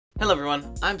Hello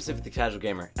everyone, I'm Pacific the Casual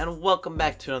Gamer, and welcome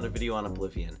back to another video on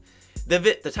Oblivion.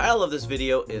 The title of this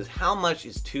video is How Much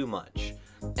is Too Much?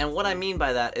 And what I mean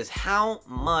by that is how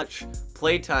much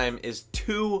playtime is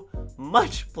too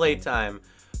much playtime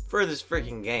for this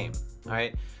freaking game.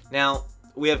 Alright, now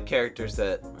we have characters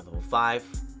that are level 5,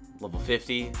 level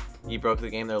 50, you broke the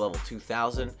game, they're level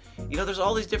 2000. You know, there's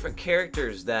all these different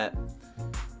characters that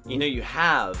you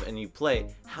have and you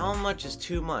play. How much is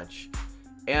too much?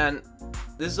 And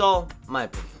this is all my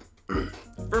opinion.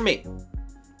 For me,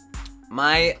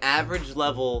 my average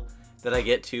level that I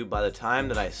get to by the time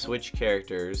that I switch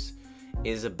characters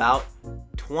is about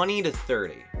 20 to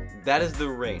 30. That is the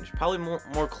range. Probably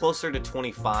more closer to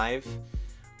 25,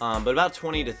 but about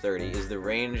 20 to 30 is the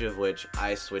range of which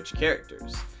I switch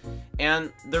characters.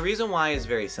 And the reason why is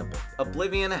very simple.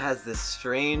 Oblivion has this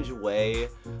strange way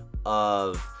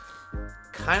of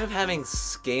kind of having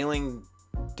scaling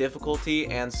difficulty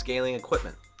and scaling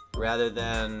equipment rather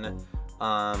than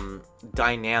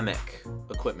dynamic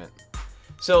equipment.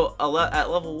 So at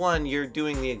level 1 you're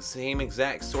doing the same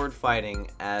exact sword fighting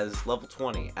as level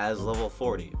 20, as level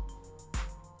 40.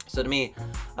 So to me,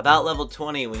 about level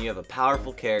 20, when you have a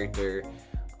powerful character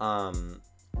and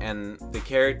the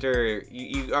character,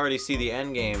 you already see the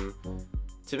end game,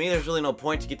 to me there's really no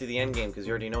point to get to the end game because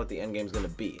you already know what the end game is going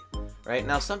to be. Right?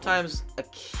 Now sometimes,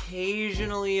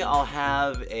 occasionally, I'll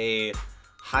have a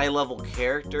high-level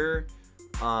character.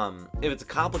 If it's a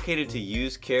complicated to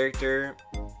use character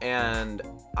and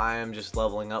I'm just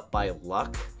leveling up by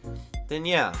luck, then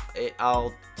yeah,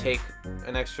 I'll take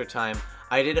an extra time.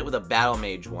 I did it with a battle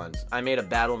mage once. I made a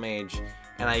battle mage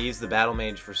and I used the battle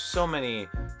mage for so many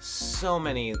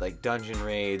like dungeon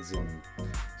raids and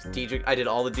Daedric. I did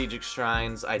all the Daedric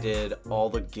shrines. I did all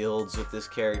the guilds with this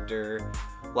character.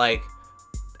 Like,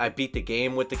 I beat the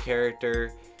game with the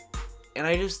character, and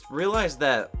I just realized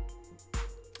that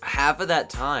half of that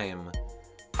time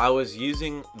I was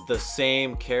using the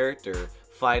same character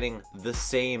fighting the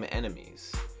same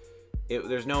enemies.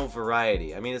 There's no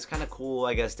variety. I mean, it's kind of cool,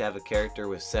 I guess, to have a character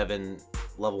with 7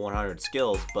 level 100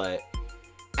 skills, but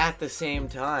at the same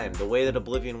time, the way that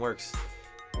Oblivion works,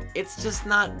 it's just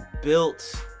not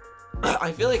built.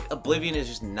 I feel like Oblivion is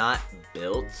just not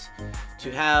built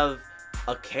to have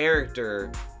a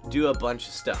character do a bunch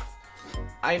of stuff.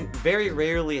 I very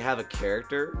rarely have a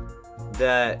character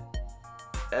that,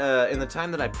 in the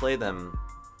time that I play them,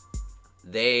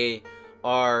 they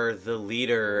are the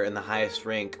leader and the highest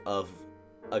rank of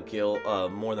a guild,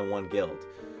 more than one guild.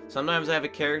 Sometimes I have a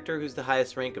character who's the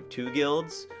highest rank of 2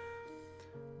 guilds,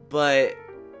 but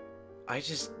I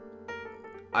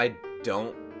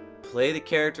don't play the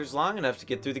characters long enough to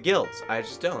get through the guilds. I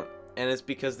just don't. And it's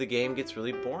because the game gets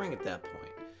really boring at that point.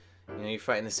 You know, you're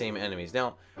fighting the same enemies.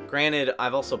 Now, granted,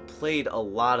 I've also played a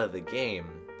lot of the game.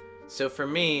 So for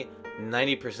me,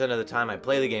 90% of the time I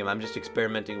play the game, I'm just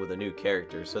experimenting with a new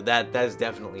character. So that is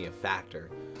definitely a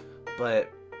factor. But,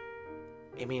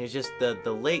 I mean, it's just the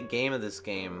late game of this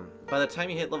game. By the time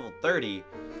you hit level 30,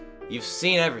 you've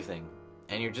seen everything.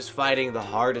 And you're just fighting the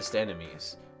hardest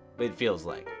enemies, it feels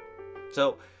like.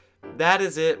 So, that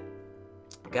is it.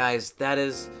 Guys, that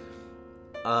is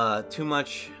too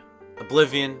much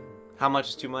Oblivion. How much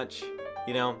is too much?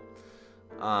 You know,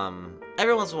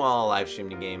 every once in a while I'll live stream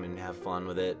the game and have fun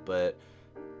with it, but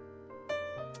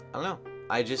I don't know.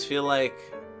 I just feel like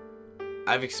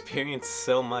I've experienced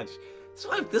so much.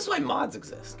 This is why mods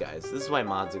exist, guys. This is why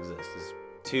mods exist, is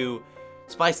to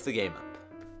spice the game up.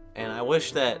 And I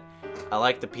wish that I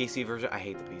liked the PC version. I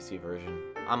hate the PC version.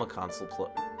 I'm a console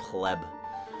pleb.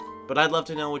 But I'd love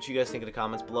to know what you guys think in the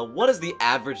comments below. What is the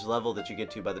average level that you get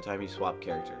to by the time you swap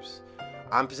characters?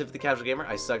 I'm Pacific the Casual Gamer.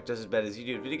 I suck just as bad as you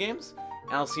do at video games.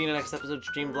 And I'll see you in the next episode,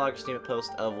 stream, vlog, or stream a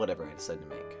post of whatever I decide to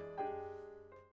make.